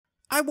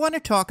I want to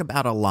talk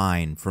about a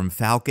line from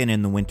Falcon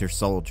and the Winter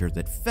Soldier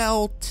that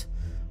felt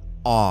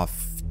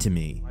off to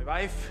me. My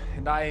wife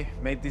and I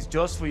made this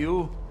just for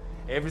you.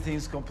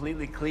 Everything's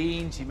completely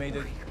clean. She made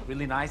it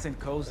really nice and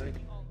cozy.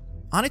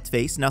 On its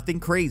face,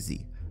 nothing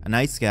crazy. A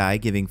nice guy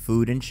giving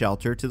food and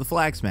shelter to the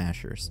Flag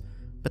Smashers.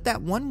 But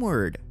that one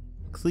word,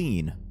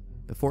 clean,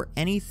 before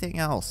anything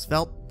else,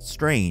 felt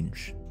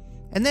strange.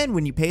 And then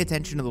when you pay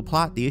attention to the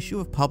plot, the issue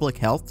of public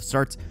health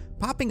starts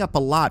popping up a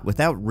lot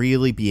without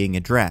really being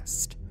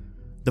addressed.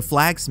 The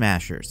Flag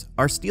Smashers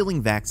are stealing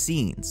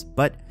vaccines,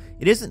 but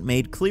it isn't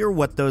made clear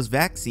what those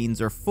vaccines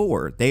are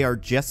for. They are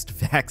just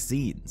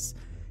vaccines.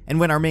 And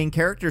when our main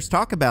characters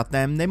talk about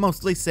them, they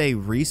mostly say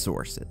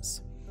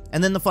resources.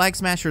 And then the Flag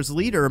Smashers'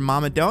 leader,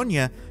 Mama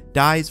Donya,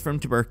 dies from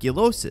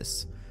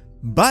tuberculosis.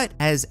 But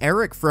as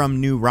Eric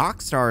from New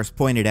Rockstars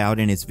pointed out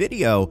in his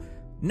video,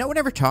 no one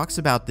ever talks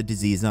about the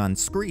disease on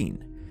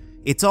screen.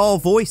 It's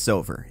all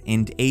voiceover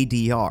and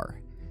ADR.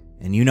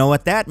 And you know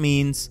what that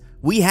means.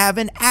 We have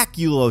an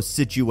Aculos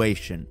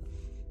situation.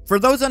 For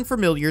those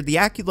unfamiliar, the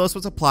Aculos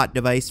was a plot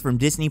device from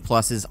Disney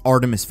Plus's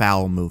Artemis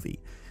Fowl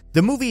movie.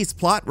 The movie's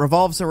plot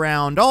revolves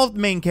around all of the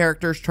main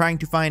characters trying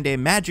to find a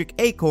magic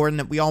acorn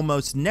that we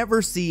almost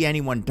never see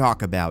anyone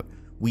talk about.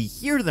 We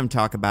hear them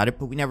talk about it,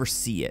 but we never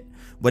see it.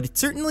 What it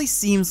certainly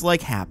seems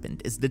like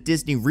happened is that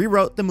Disney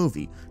rewrote the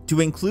movie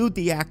to include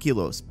the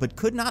Aculos, but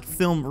could not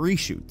film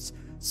reshoots.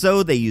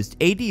 So they used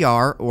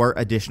ADR, or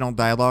additional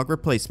dialogue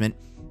replacement,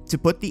 to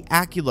put the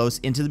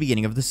Aculos into the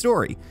beginning of the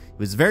story. It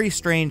was very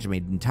strange. I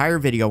made an entire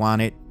video on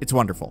it. It's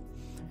wonderful.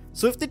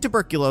 So if the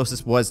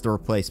tuberculosis was the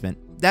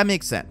replacement, that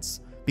makes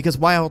sense. Because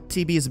while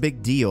TB is a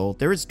big deal,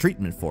 there is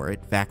treatment for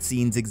it.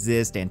 Vaccines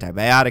exist,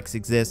 antibiotics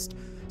exist,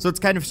 so it's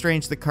kind of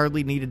strange that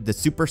Carly needed the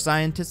super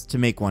scientist to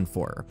make one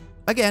for her.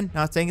 Again,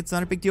 not saying it's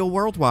not a big deal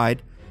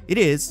worldwide. It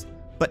is,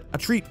 but a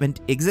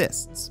treatment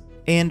exists.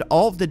 And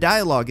all of the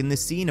dialogue in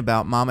this scene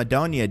about Mama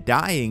Donya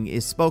dying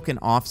is spoken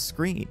off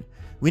screen.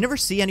 We never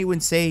see anyone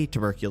say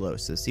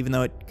tuberculosis, even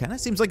though it kind of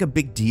seems like a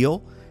big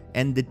deal,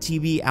 and the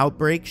TB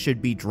outbreak should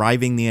be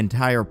driving the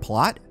entire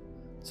plot.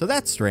 So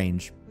that's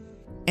strange.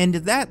 And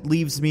that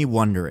leaves me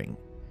wondering,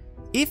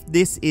 if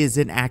this is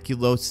an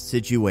Aculos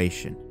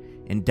situation,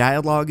 and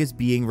dialogue is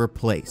being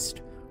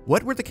replaced,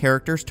 what were the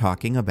characters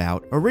talking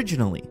about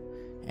originally?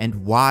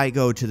 And why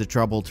go to the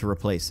trouble to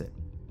replace it?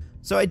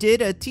 So I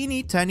did a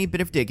teeny tiny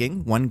bit of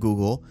digging, one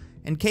Google,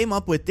 and came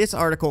up with this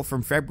article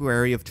from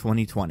February of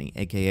 2020,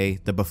 aka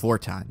the before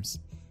times.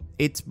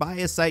 It's by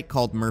a site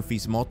called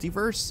Murphy's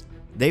Multiverse.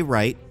 They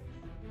write,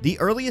 the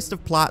earliest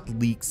of plot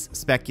leaks,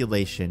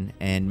 speculation,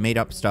 and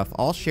made-up stuff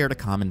all shared a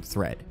common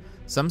thread.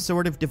 Some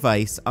sort of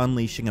device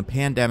unleashing a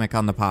pandemic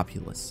on the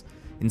populace.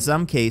 In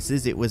some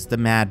cases, it was the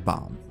Mad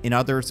Bomb. In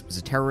others, it was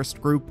a terrorist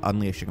group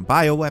unleashing a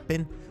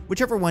bioweapon.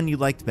 Whichever one you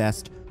liked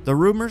best, the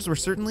rumors were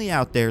certainly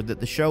out there that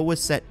the show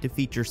was set to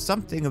feature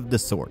something of the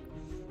sort.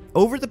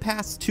 Over the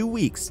past 2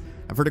 weeks,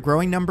 I've heard a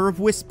growing number of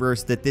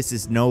whispers that this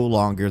is no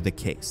longer the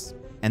case.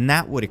 And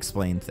that would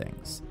explain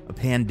things. A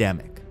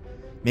pandemic.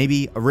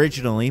 Maybe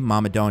originally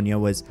Mama Donya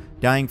was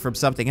dying from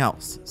something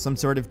else, some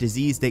sort of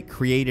disease that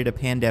created a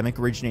pandemic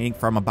originating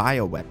from a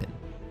bioweapon.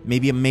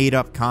 Maybe a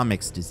made-up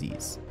comics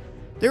disease.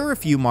 There are a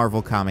few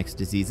Marvel Comics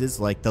diseases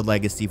like the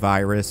Legacy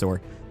virus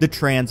or the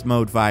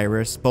Transmode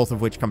virus, both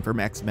of which come from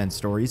X-Men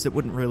stories that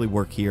wouldn't really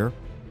work here.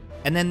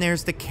 And then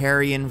there's the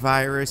Carrion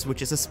virus,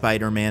 which is a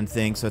Spider-Man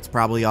thing, so it's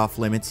probably off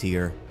limits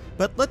here.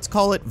 But let's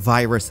call it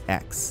Virus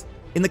X.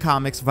 In the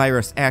comics,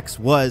 Virus X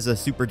was a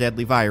super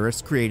deadly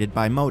virus created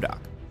by MODOK.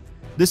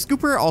 The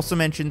Scooper also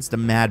mentions the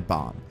Mad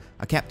Bomb,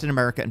 a Captain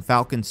America and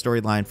Falcon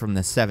storyline from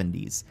the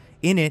 70s.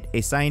 In it,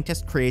 a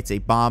scientist creates a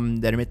bomb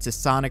that emits a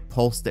sonic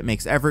pulse that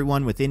makes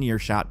everyone within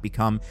earshot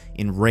become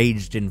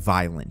enraged and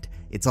violent.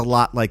 It's a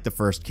lot like the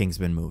first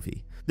Kingsman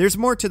movie. There's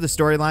more to the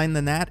storyline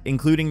than that,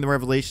 including the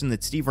revelation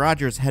that Steve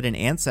Rogers had an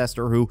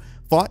ancestor who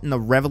fought in the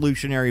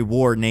Revolutionary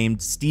War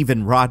named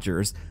Stephen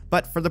Rogers,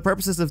 but for the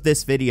purposes of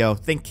this video,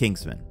 think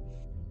Kingsman.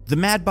 The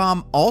Mad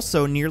Bomb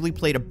also nearly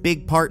played a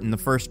big part in the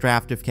first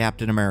draft of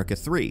Captain America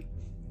 3.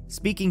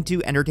 Speaking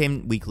to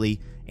Entertainment Weekly,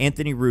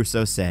 Anthony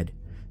Russo said,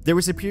 there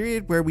was a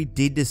period where we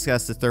did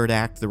discuss the third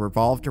act that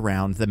revolved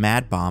around the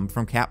Mad Bomb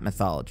from Cap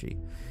mythology.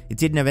 It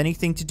didn't have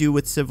anything to do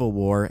with Civil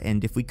War,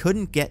 and if we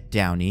couldn't get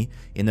Downey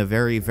in the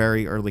very,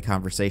 very early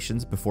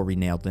conversations before we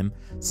nailed him,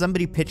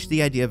 somebody pitched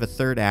the idea of a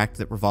third act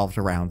that revolved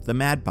around the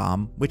Mad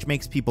Bomb, which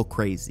makes people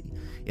crazy.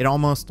 It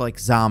almost like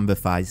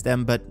zombifies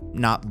them, but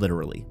not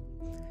literally.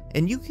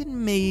 And you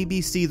can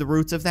maybe see the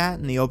roots of that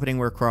in the opening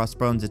where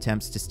Crossbones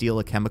attempts to steal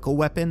a chemical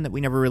weapon that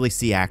we never really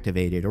see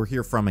activated or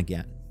hear from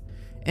again.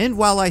 And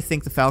while I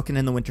think the Falcon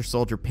and the Winter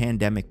Soldier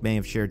pandemic may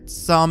have shared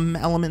some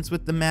elements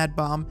with the Mad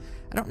Bomb,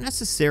 I don't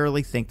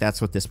necessarily think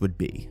that's what this would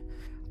be.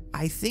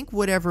 I think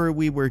whatever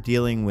we were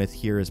dealing with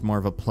here is more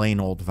of a plain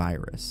old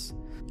virus.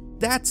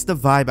 That's the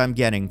vibe I'm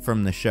getting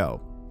from the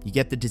show. You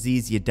get the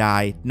disease, you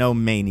die, no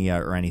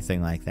mania or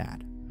anything like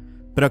that.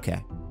 But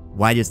okay,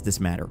 why does this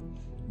matter?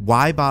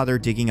 Why bother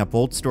digging up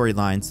old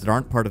storylines that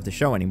aren't part of the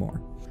show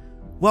anymore?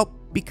 Well,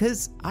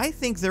 because I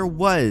think there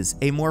was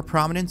a more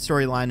prominent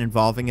storyline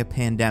involving a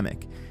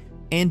pandemic,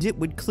 and it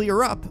would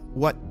clear up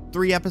what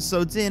 3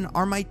 episodes in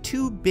are my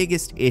 2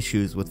 biggest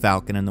issues with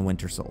Falcon and the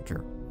Winter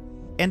Soldier.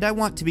 And I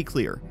want to be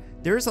clear,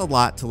 there's a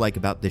lot to like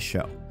about this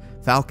show.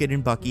 Falcon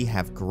and Bucky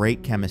have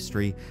great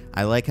chemistry.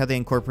 I like how they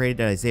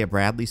incorporated Isaiah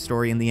Bradley's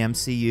story in the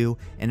MCU,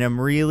 and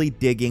I'm really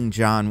digging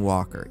John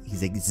Walker.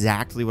 He's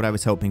exactly what I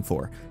was hoping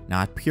for.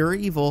 Not pure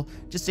evil,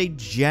 just a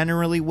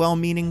generally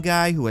well-meaning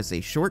guy who has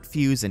a short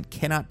fuse and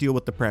cannot deal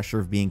with the pressure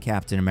of being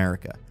Captain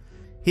America.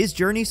 His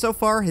journey so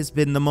far has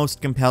been the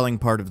most compelling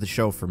part of the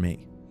show for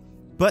me.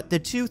 But the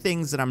 2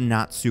 things that I'm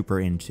not super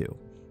into.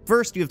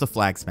 First, you have the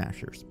Flag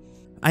Smashers.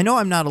 I know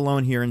I'm not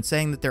alone here in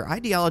saying that their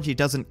ideology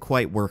doesn't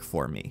quite work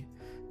for me.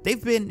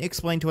 They've been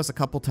explained to us a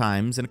couple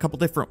times in a couple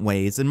different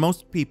ways, and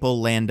most people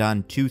land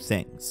on 2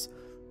 things.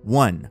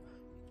 1,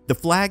 the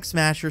Flag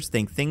Smashers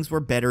think things were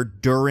better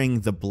during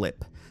the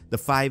blip, the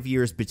 5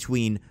 years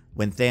between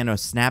when Thanos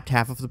snapped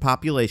half of the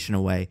population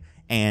away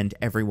and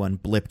everyone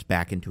blipped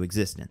back into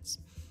existence.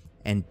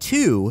 And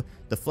 2,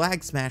 the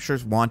Flag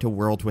Smashers want a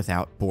world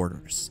without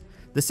borders.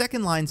 The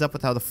second lines up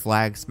with how the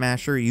Flag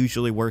Smasher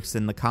usually works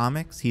in the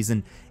comics. He's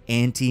an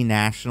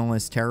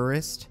anti-nationalist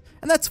terrorist.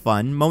 And that's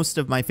fun. Most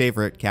of my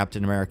favorite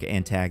Captain America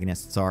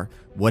antagonists are,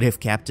 what if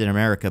Captain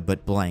America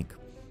but blank?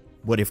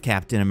 What if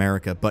Captain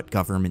America but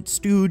government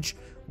stooge?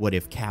 What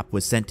if Cap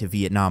was sent to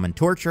Vietnam and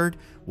tortured?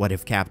 What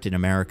if Captain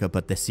America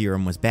but the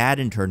serum was bad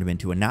and turned him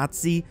into a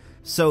Nazi?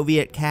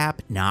 Soviet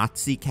Cap,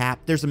 Nazi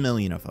Cap, there's a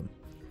million of them.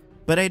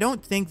 But I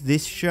don't think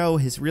this show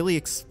has really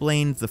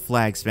explained the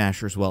Flag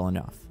Smashers well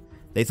enough.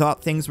 They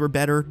thought things were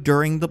better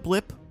during the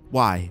blip?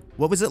 Why?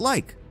 What was it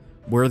like?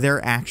 Were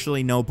there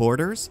actually no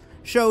borders?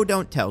 Show,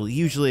 don't tell,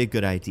 usually a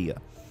good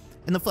idea.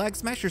 And the Flag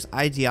Smashers'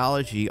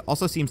 ideology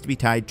also seems to be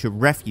tied to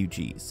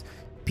refugees,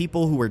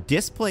 people who were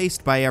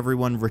displaced by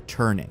everyone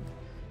returning.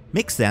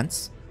 Makes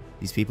sense.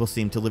 These people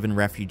seem to live in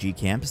refugee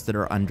camps that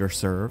are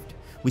underserved.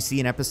 We see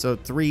in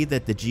episode 3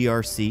 that the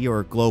GRC,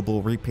 or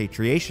Global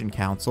Repatriation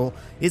Council,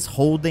 is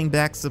holding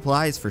back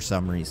supplies for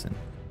some reason.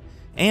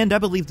 And I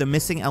believe the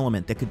missing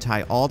element that could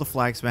tie all the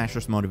Flag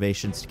Smashers'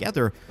 motivations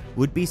together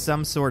would be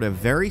some sort of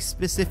very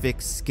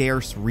specific,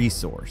 scarce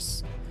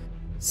resource.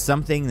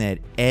 Something that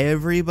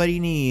everybody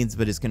needs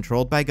but is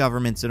controlled by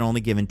governments and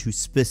only given to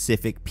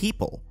specific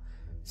people.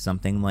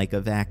 Something like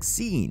a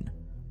vaccine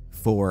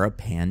for a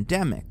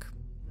pandemic.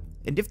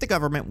 And if the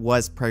government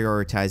was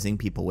prioritizing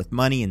people with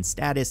money and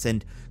status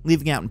and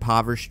leaving out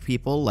impoverished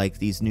people like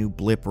these new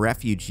blip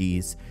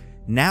refugees,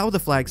 now the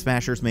Flag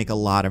Smashers make a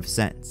lot of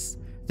sense.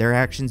 Their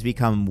actions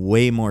become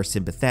way more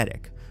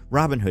sympathetic,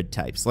 Robin Hood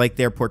types like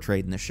they're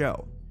portrayed in the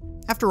show.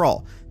 After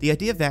all, the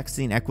idea of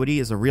vaccine equity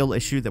is a real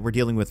issue that we're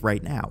dealing with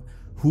right now.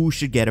 Who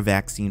should get a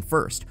vaccine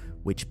first?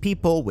 Which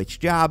people, which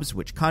jobs,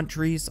 which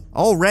countries?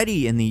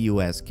 Already in the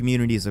US,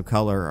 communities of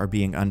color are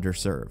being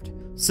underserved.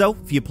 So,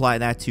 if you apply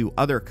that to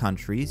other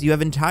countries, you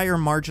have entire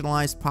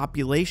marginalized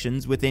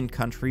populations within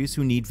countries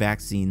who need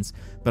vaccines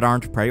but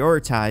aren't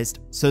prioritized,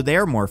 so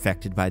they're more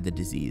affected by the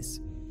disease.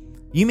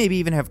 You maybe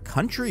even have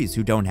countries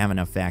who don't have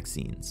enough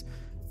vaccines,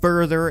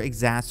 further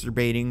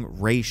exacerbating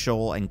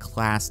racial and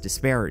class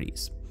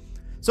disparities.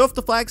 So if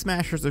the Flag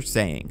Smashers are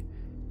saying,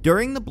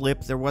 during the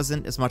blip, there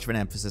wasn't as much of an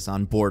emphasis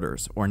on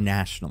borders or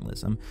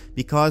nationalism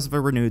because of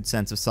a renewed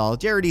sense of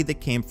solidarity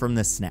that came from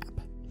the snap.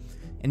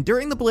 And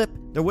during the blip,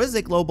 there was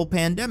a global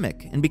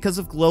pandemic, and because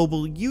of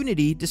global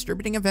unity,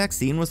 distributing a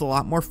vaccine was a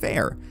lot more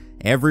fair.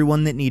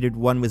 Everyone that needed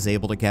one was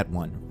able to get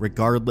one,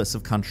 regardless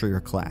of country or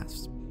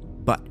class.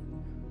 But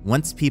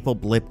once people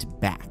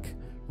blipped back,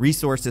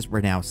 resources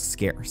were now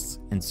scarce,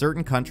 and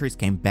certain countries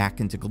came back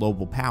into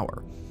global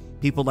power.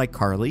 People like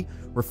Carly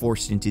were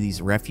forced into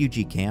these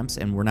refugee camps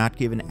and were not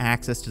given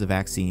access to the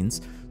vaccines,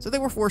 so they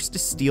were forced to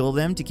steal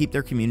them to keep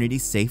their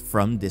communities safe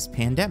from this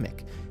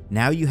pandemic.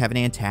 Now you have an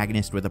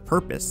antagonist with a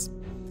purpose.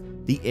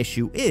 The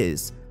issue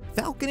is,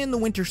 Falcon and the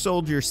Winter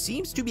Soldier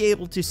seems to be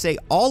able to say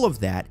all of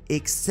that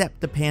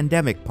except the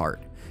pandemic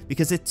part,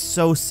 because it's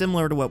so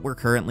similar to what we're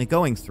currently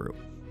going through.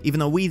 Even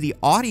though we, the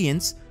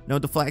audience, know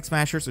the Flag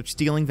Smashers are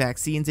stealing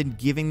vaccines and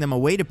giving them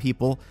away to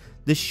people,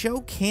 the show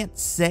can't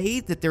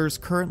say that there is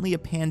currently a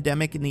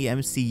pandemic in the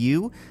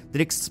MCU that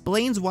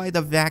explains why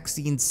the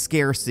vaccine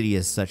scarcity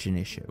is such an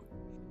issue.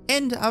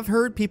 And I've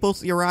heard people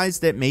theorize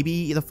that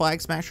maybe the Flag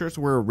Smashers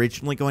were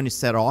originally going to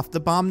set off the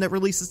bomb that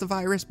releases the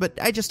virus, but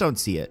I just don't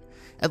see it.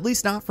 At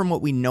least not from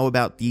what we know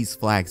about these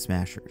Flag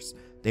Smashers.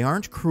 They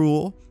aren't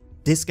cruel.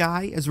 This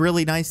guy is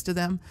really nice to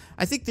them.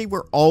 I think they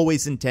were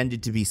always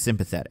intended to be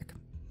sympathetic.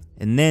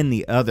 And then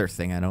the other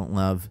thing I don't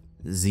love,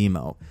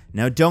 Zemo.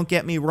 Now don't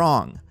get me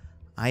wrong.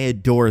 I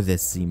adore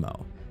this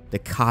Zemo. The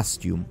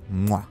costume,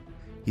 mwah.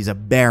 He's a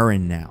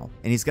baron now,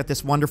 and he's got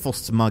this wonderful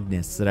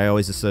smugness that I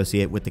always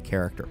associate with the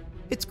character.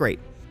 It's great.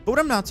 But what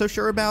I'm not so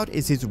sure about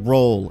is his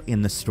role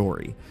in the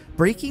story.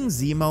 Breaking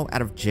Zemo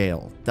out of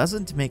jail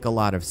doesn't make a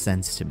lot of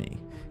sense to me,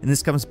 and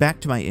this comes back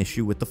to my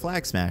issue with the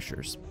Flag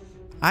Smashers.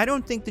 I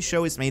don't think the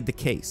show has made the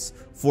case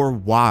for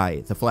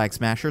why the Flag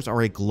Smashers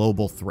are a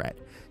global threat,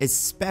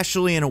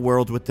 especially in a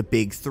world with the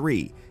big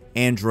three,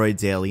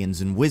 androids,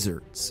 aliens, and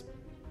wizards.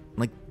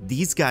 Like,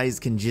 these guys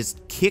can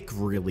just kick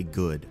really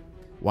good.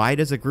 Why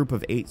does a group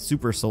of 8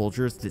 super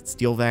soldiers that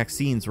steal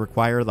vaccines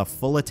require the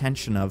full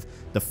attention of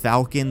the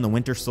Falcon, the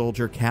Winter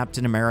Soldier,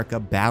 Captain America,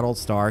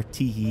 Battlestar,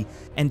 Teehee?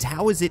 And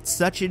how is it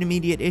such an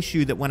immediate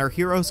issue that when our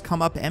heroes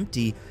come up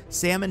empty,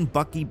 Sam and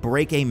Bucky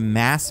break a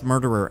mass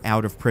murderer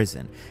out of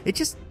prison? It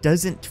just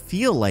doesn't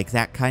feel like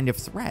that kind of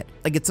threat.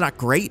 Like, it's not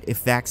great if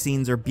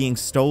vaccines are being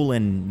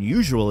stolen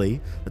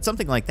usually, but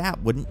something like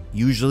that wouldn't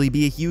usually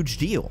be a huge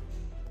deal.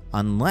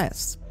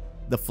 Unless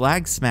the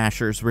Flag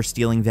Smashers were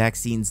stealing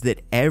vaccines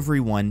that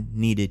everyone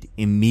needed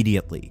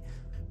immediately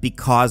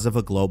because of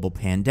a global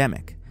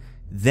pandemic.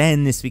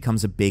 Then this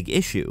becomes a big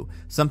issue,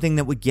 something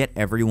that would get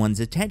everyone's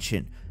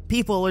attention.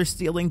 People are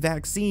stealing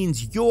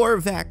vaccines, your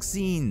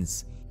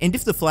vaccines. And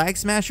if the Flag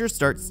Smashers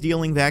start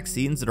stealing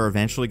vaccines that are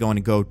eventually going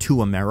to go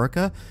to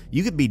America,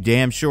 you could be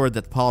damn sure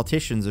that the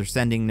politicians are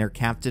sending their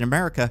Captain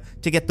America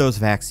to get those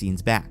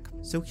vaccines back.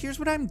 So here's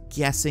what I'm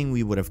guessing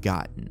we would have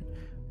gotten.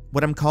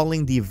 What I'm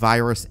calling the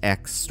Virus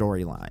X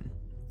storyline.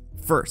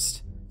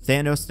 First,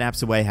 Thanos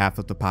snaps away half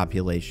of the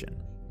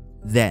population.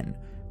 Then,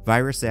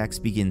 Virus X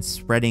begins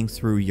spreading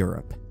through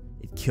Europe.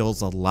 It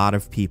kills a lot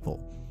of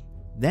people.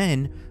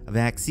 Then, a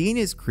vaccine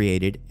is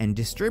created and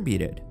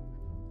distributed.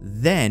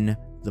 Then,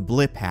 the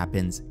blip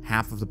happens,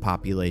 half of the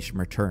population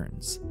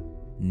returns.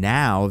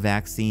 Now,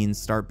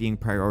 vaccines start being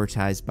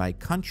prioritized by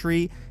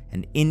country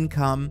and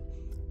income.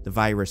 The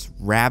virus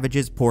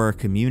ravages poorer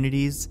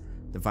communities.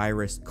 The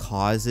virus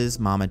causes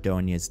Mama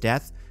Donya's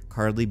death.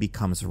 Carly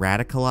becomes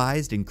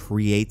radicalized and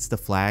creates the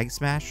Flag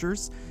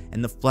Smashers,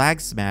 and the Flag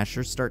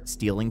Smashers start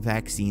stealing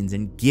vaccines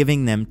and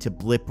giving them to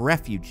blip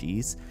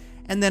refugees,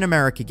 and then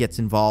America gets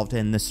involved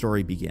and the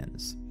story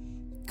begins.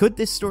 Could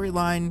this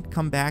storyline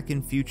come back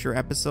in future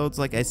episodes?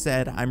 Like I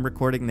said, I'm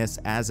recording this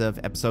as of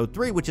episode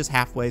 3, which is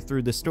halfway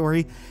through the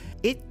story.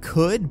 It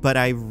could, but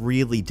I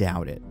really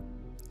doubt it.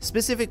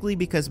 Specifically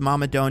because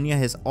Mama Donya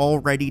has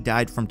already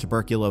died from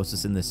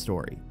tuberculosis in this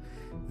story.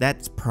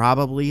 That's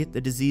probably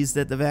the disease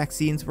that the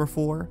vaccines were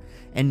for,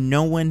 and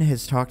no one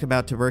has talked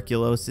about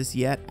tuberculosis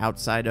yet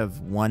outside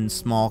of one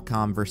small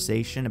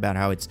conversation about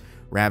how it's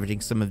ravaging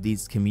some of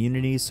these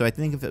communities, so I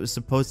think if it was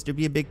supposed to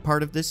be a big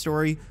part of this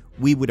story,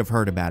 we would have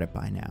heard about it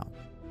by now.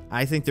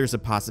 I think there's a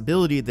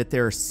possibility that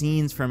there are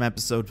scenes from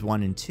episodes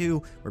 1 and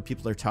 2 where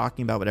people are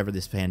talking about whatever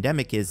this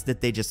pandemic is that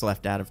they just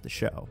left out of the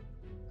show.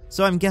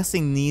 So I'm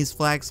guessing these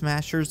Flag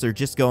Smashers are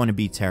just going to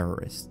be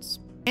terrorists.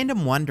 And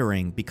I'm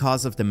wondering,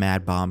 because of the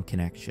Mad Bomb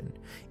connection,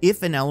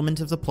 if an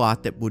element of the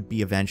plot that would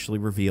be eventually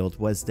revealed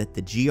was that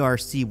the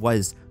GRC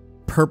was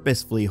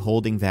purposefully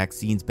holding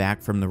vaccines back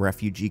from the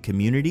refugee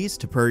communities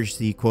to purge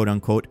the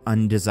quote-unquote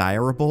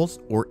undesirables,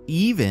 or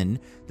even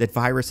that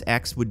Virus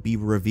X would be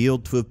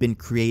revealed to have been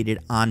created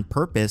on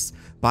purpose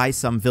by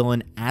some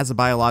villain as a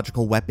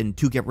biological weapon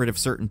to get rid of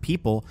certain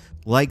people,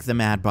 like the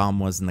Mad Bomb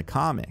was in the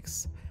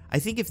comics. I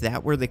think if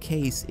that were the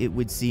case, it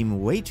would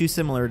seem way too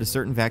similar to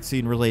certain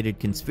vaccine-related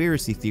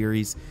conspiracy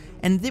theories,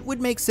 and it would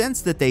make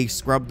sense that they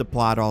scrubbed the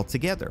plot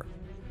altogether.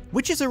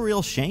 Which is a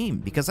real shame,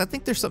 because I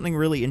think there's something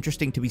really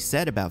interesting to be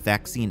said about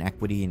vaccine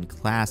equity and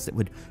class that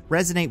would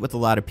resonate with a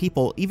lot of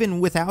people, even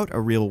without a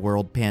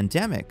real-world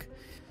pandemic.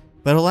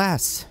 But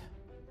alas,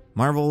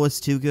 Marvel was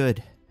too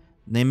good.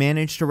 They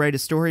managed to write a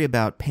story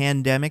about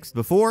pandemics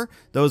before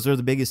those are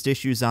the biggest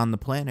issues on the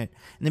planet,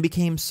 and they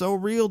became so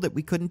real that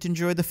we couldn't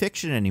enjoy the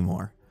fiction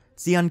anymore.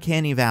 It's the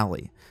uncanny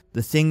valley,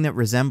 the thing that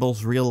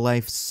resembles real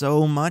life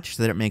so much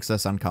that it makes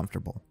us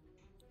uncomfortable.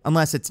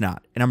 Unless it's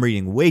not, and I'm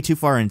reading way too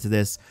far into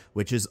this,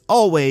 which is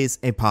always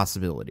a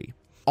possibility.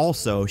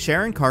 Also,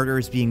 Sharon Carter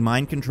is being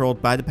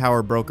mind-controlled by the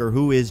power broker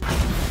who is...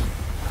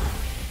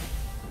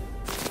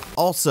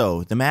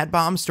 Also, the Mad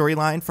Bomb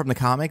storyline from the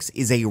comics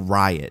is a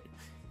riot.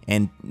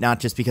 And not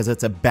just because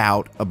it's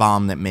about a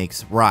bomb that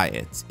makes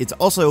riots. It's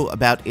also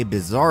about a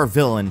bizarre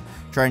villain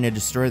trying to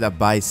destroy the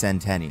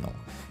bicentennial.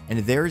 And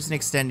there's an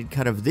extended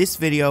cut of this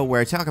video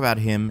where I talk about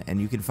him,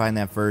 and you can find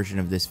that version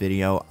of this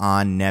video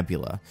on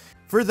Nebula.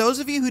 For those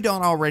of you who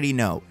don't already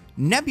know,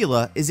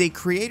 Nebula is a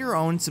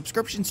creator-owned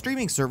subscription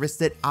streaming service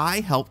that I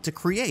helped to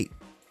create.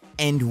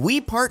 And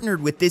we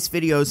partnered with this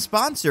video's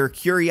sponsor,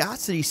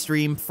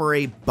 CuriosityStream, for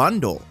a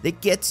bundle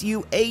that gets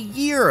you a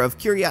year of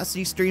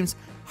CuriosityStream's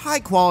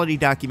high-quality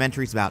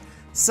documentaries about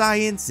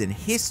science and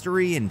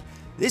history, and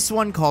this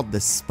one called The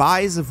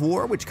Spies of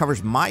War, which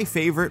covers my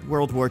favorite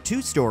World War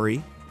II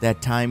story, that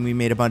time we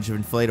made a bunch of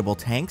inflatable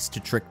tanks to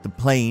trick the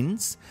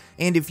planes.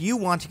 And if you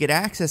want to get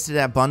access to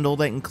that bundle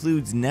that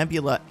includes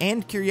Nebula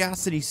and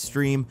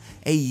CuriosityStream,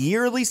 a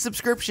yearly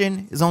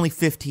subscription is only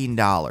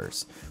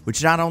 $15,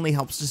 which not only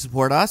helps to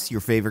support us, your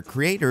favorite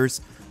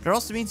creators, but it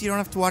also means you don't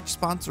have to watch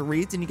sponsor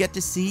reads and you get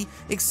to see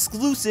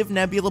exclusive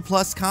Nebula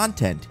Plus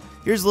content.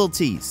 Here's a little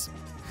tease.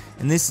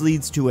 And this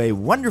leads to a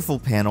wonderful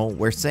panel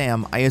where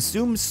Sam, I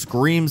assume,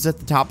 screams at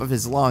the top of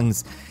his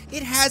lungs,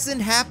 "It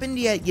hasn't happened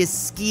yet, you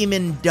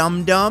scheming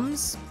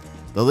dum-dums."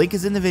 The link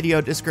is in the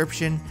video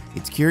description.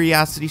 It's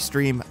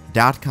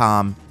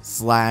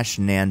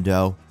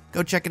curiositystream.com/Nando.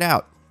 Go check it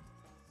out.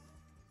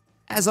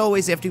 As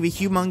always, I have to give a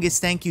humongous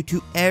thank you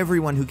to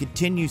everyone who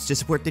continues to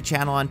support the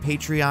channel on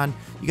Patreon.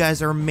 You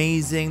guys are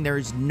amazing. There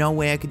is no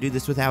way I could do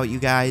this without you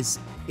guys.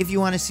 If you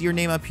want to see your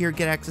name up here,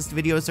 get access to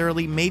videos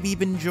early, maybe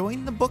even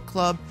join the book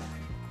club,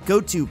 go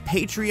to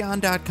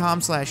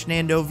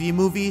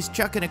patreon.com/NandoViewMovies,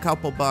 chuck in a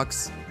couple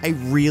bucks. I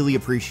really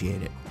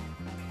appreciate it.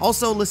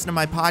 Also, listen to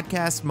my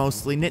podcast,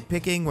 Mostly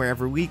Nitpicking, where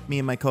every week me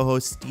and my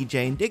co-hosts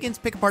DJ and Diggins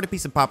pick apart a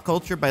piece of pop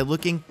culture by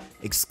looking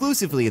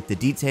exclusively at the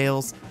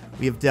details.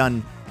 We have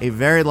done a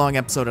very long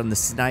episode on the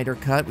Snyder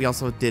Cut. We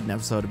also did an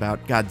episode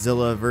about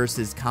Godzilla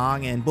vs.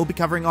 Kong, and we'll be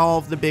covering all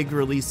of the big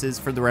releases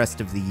for the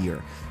rest of the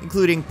year,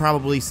 including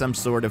probably some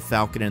sort of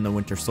Falcon and the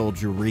Winter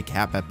Soldier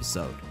recap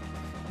episode.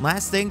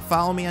 Last thing,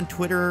 follow me on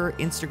Twitter,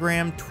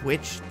 Instagram,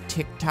 Twitch,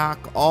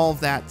 TikTok, all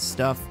of that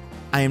stuff.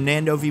 I am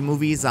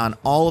NandoViewMovies on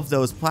all of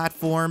those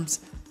platforms.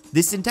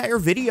 This entire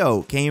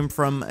video came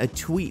from a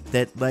tweet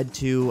that led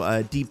to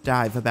a deep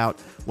dive about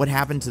what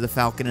happened to the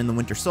Falcon and the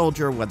Winter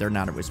Soldier, whether or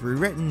not it was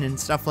rewritten and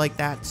stuff like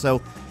that.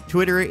 So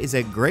Twitter is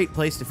a great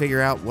place to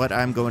figure out what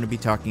I'm going to be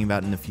talking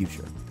about in the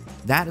future.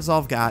 That is all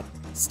I've got.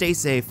 Stay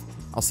safe.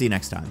 I'll see you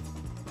next time.